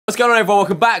going on, everyone?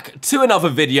 Welcome back to another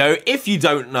video. If you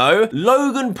don't know,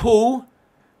 Logan Paul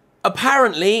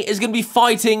apparently is going to be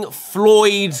fighting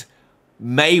Floyd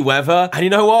Mayweather. And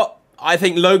you know what? I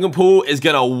think Logan Paul is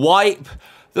going to wipe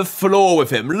the floor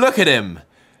with him. Look at him.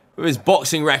 With his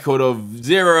boxing record of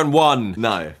 0-1.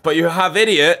 No. But you have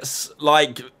idiots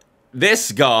like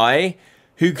this guy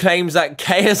who claims that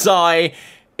KSI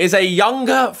is a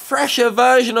younger, fresher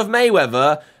version of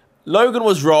Mayweather. Logan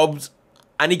was robbed,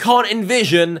 and he can't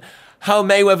envision how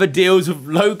Mayweather deals with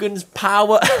Logan's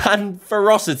power and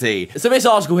ferocity. So this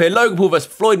article here, Logan Paul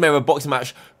vs. Floyd Mayweather boxing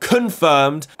match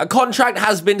confirmed. A contract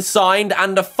has been signed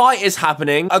and a fight is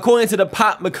happening, according to the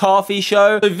Pat McCarthy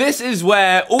show. So this is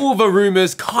where all the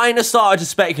rumors kind of started to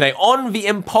speculate. On the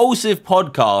Impulsive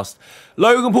podcast,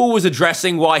 Logan Paul was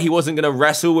addressing why he wasn't going to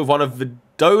wrestle with one of the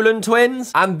Dolan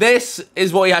twins. And this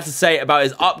is what he had to say about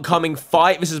his upcoming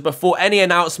fight. This is before any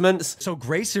announcements. So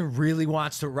Grayson really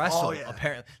wants to wrestle,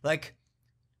 apparently. Like,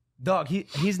 dog,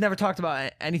 he's never talked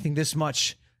about anything this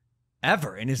much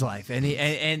ever in his life. And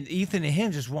Ethan and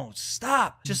him just won't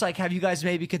stop. Just like, have you guys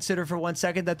maybe considered for 1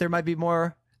 second that there might be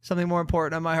something more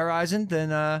important on my horizon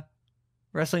than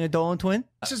wrestling a Dolan twin?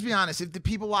 Let's just be honest. If the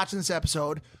people watching this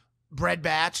episode, Brad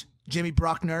Batch, Jimmy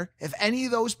Bruckner, if any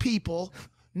of those people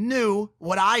knew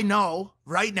what I know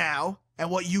right now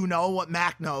and what you know, what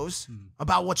Mac knows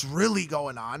about what's really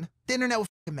going on, the internet would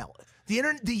fucking melt.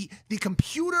 The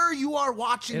computer you are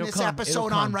watching this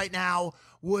episode on right now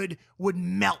would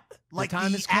melt like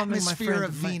the atmosphere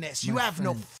of Venus. You have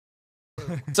no.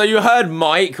 So you heard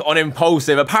Mike on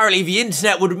Impulsive. Apparently the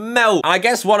internet would melt. I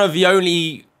guess one of the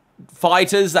only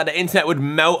fighters that the internet would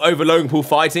melt over Logan Paul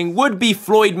fighting would be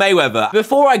Floyd Mayweather.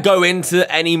 Before I go into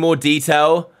any more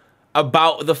detail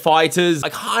about the fighters, I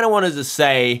kind of wanted to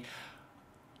say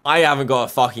I haven't got a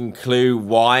fucking clue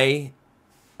why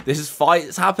this fight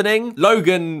is happening.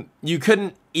 Logan, you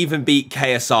couldn't even beat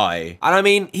KSI. And I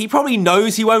mean, he probably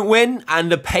knows he won't win,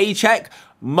 and the paycheck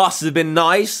must have been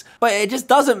nice, but it just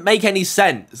doesn't make any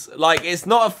sense. Like, it's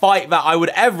not a fight that I would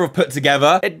ever have put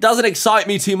together. It doesn't excite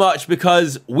me too much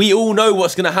because we all know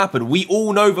what's gonna happen. We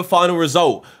all know the final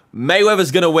result.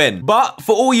 Mayweather's gonna win. But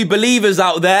for all you believers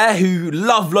out there who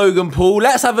love Logan Paul,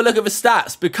 let's have a look at the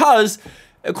stats, because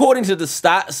according to the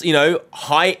stats, you know,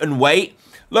 height and weight,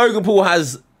 Logan Paul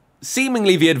has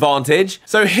seemingly the advantage.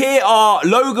 So here are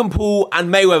Logan Paul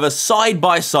and Mayweather side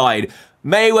by side.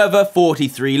 Mayweather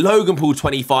 43, Logan Paul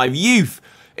 25. Youth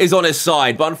is on his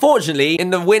side, but unfortunately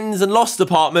in the wins and loss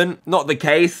department, not the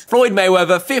case. Floyd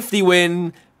Mayweather 50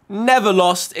 win, never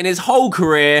lost in his whole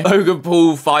career. Logan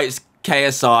Paul fights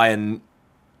KSI and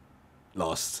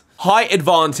lost. Height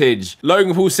advantage,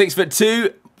 Logan Paul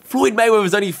 6'2", Floyd Mayweather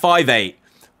is only 5'8".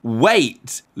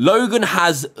 Weight, Logan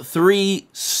has 3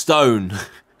 stone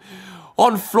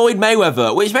on Floyd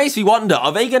Mayweather, which makes me wonder,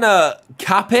 are they gonna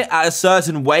cap it at a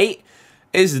certain weight?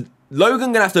 Is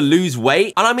Logan gonna have to lose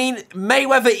weight? And I mean,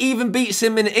 Mayweather even beats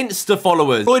him in Insta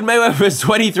followers. Floyd Mayweather has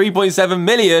 23.7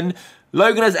 million,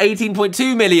 Logan has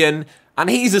 18.2 million, and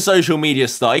he's a social media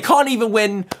star. He can't even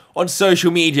win on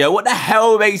social media. What the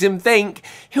hell makes him think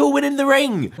he'll win in the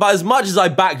ring? But as much as I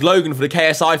backed Logan for the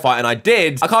KSI fight, and I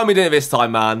did, I can't be doing it this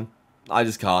time, man. I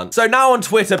just can't. So now on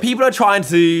Twitter, people are trying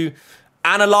to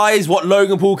analyze what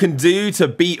Logan Paul can do to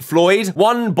beat Floyd.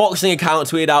 One boxing account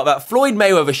tweeted out that Floyd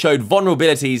Mayweather showed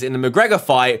vulnerabilities in the McGregor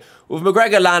fight, with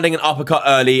McGregor landing an uppercut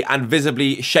early and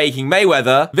visibly shaking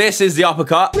Mayweather. This is the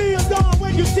uppercut.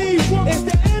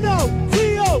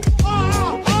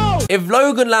 If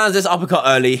Logan lands this uppercut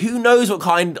early, who knows what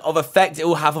kind of effect it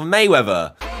will have on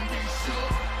Mayweather.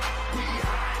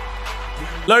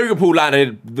 Logan Paul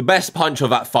landed the best punch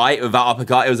of that fight with that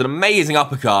uppercut. It was an amazing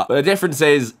uppercut. But the difference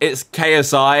is, it's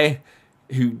KSI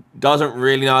who doesn't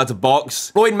really know how to box.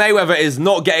 Floyd Mayweather is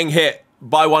not getting hit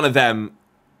by one of them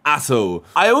at all.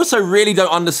 I also really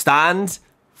don't understand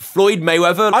Floyd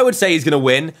Mayweather. I would say he's gonna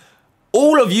win.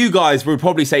 All of you guys would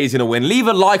probably say he's gonna win. Leave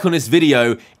a like on this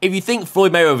video if you think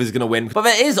Floyd Mayweather is gonna win. But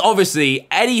there is obviously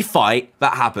any fight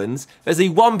that happens, there's a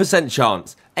 1%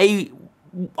 chance,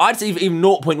 I'd say even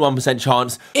 0.1%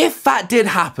 chance, if that did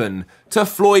happen to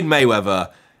Floyd Mayweather,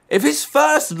 if his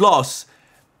first loss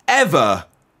ever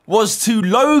was to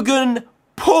Logan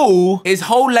Paul, his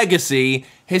whole legacy,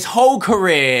 his whole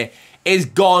career is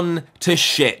gone to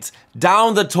shit.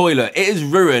 Down the toilet. It is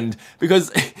ruined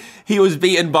because he was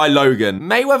beaten by Logan.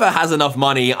 Mayweather has enough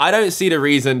money. I don't see the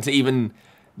reason to even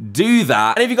do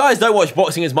that. And if you guys don't watch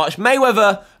boxing as much,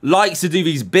 Mayweather likes to do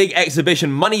these big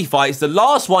exhibition money fights. The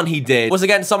last one he did was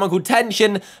against someone called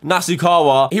Tenshin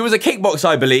Nasukawa. He was a kickboxer,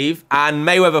 I believe, and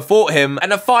Mayweather fought him,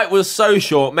 and the fight was so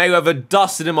short, Mayweather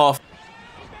dusted him off.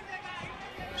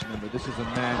 Remember, this is a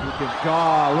man who can...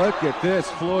 Oh, look at this.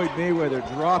 Floyd Mayweather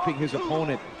dropping his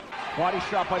opponent. Body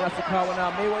shot by Nasukawa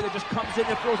now. Mayweather just comes in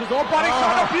and throws his own body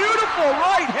shot. A beautiful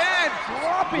right hand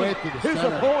dropping his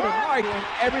opponent right.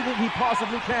 Everything he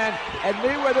possibly can. And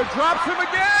Mayweather drops him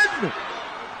again.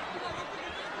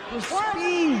 The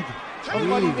speed of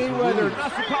Money Mayweather.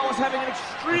 Nasukawa's having an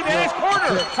extreme... And his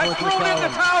corner has thrown in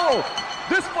the towel.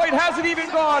 This fight hasn't even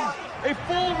gone a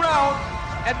full round.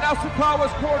 And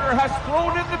Nasukawa's corner has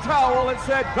thrown in the towel and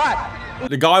said that.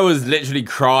 The guy was literally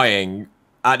crying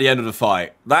at the end of the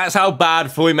fight. That's how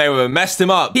bad Floyd Mayweather messed him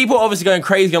up. People are obviously going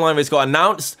crazy online when it's got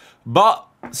announced, but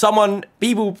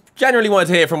people generally wanted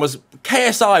to hear from was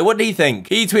KSI. What did he think?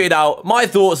 He tweeted out, "My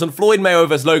thoughts on Floyd Mayweather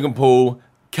vs Logan Paul,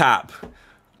 cap.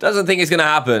 Doesn't think it's gonna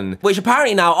happen." Which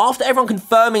apparently now, after everyone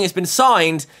confirming it's been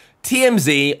signed,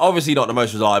 TMZ, obviously not the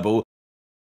most reliable,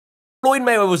 Floyd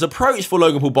Mayweather was approached for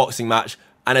Logan Paul boxing match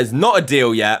and is not a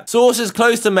deal yet. Sources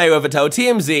close to Mayweather tell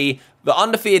TMZ the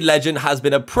undefeated legend has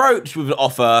been approached with an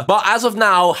offer, but as of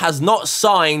now has not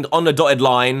signed on the dotted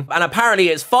line, and apparently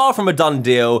it's far from a done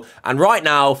deal, and right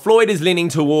now Floyd is leaning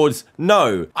towards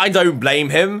no. I don't blame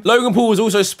him. Logan Paul was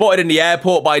also spotted in the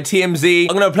airport by TMZ.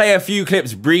 I'm gonna play a few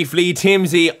clips briefly.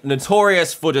 TMZ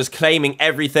notorious for just claiming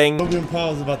everything. Logan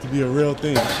Paul is about to be a real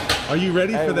thing. Are you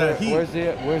ready for that heat? Where's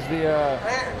the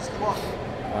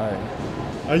all right.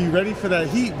 Are you ready for that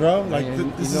heat, bro? Like,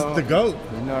 this is the GOAT.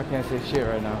 You know I can't say shit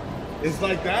right now. It's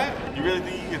like that? You really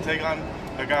think you can take on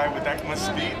a guy with that much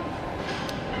speed?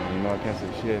 You know I can't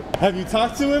say shit. Have you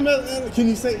talked to him? Can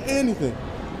you say anything?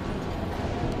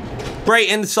 Great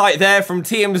insight there from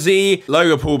TMZ.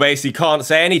 Logan Paul basically can't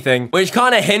say anything, which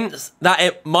kind of hints that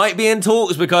it might be in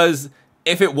talks, because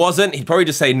if it wasn't, he'd probably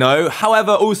just say no.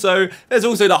 However, also, there's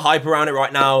also the hype around it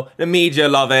right now. The media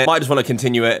love it. Might just want to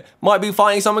continue it. Might be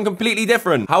fighting someone completely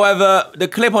different. However, the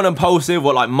clip on Impulsive,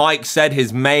 what like Mike said,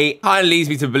 his mate, kind of leads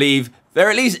me to believe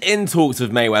they're at least in talks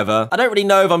with Mayweather. I don't really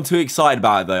know if I'm too excited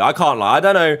about it though. I can't lie. I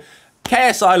don't know.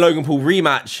 KSI Logan Paul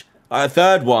rematch, like a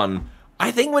third one,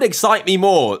 I think would excite me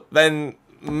more than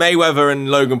Mayweather and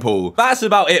Logan Paul. That's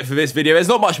about it for this video. There's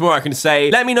not much more I can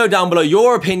say. Let me know down below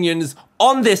your opinions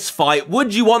on this fight.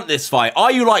 Would you want this fight?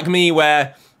 Are you like me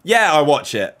where, yeah, I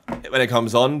watch it when it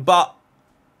comes on, but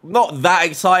not that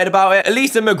excited about it? At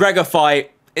least a McGregor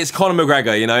fight, it's Conor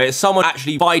McGregor, you know? It's someone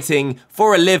actually fighting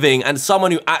for a living and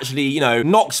someone who actually, you know,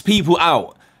 knocks people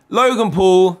out. Logan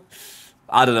Paul,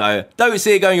 I don't know. Don't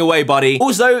see it going away, buddy.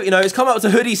 Also, you know, it's come up to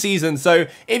hoodie season, so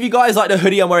if you guys like the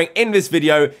hoodie I'm wearing in this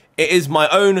video, it is my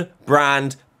own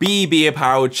brand, BB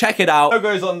Apparel. Check it out.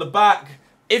 Logo's on the back.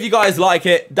 If you guys like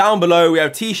it, down below we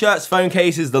have t-shirts, phone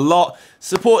cases, the lot.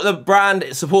 Support the brand.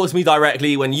 It supports me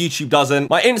directly when YouTube doesn't.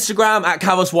 My Instagram at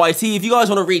KavosYT. If you guys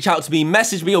want to reach out to me,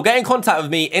 message me, or get in contact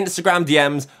with me, Instagram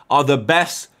DMs are the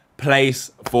best place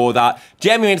for that.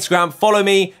 DM me on Instagram, follow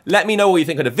me, let me know what you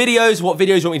think of the videos, what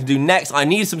videos you want me to do next. I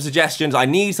need some suggestions, I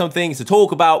need some things to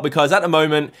talk about, because at the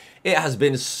moment, it has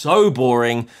been so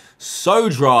boring, so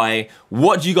dry.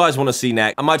 What do you guys want to see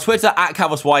next? And my Twitter at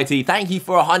KavosYT, thank you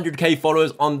for 100k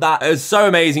followers on that. It's so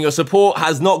amazing. Your support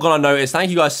has not gone unnoticed.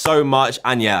 Thank you guys so much.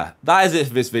 And yeah, that is it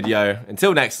for this video.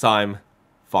 Until next time,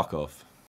 fuck off.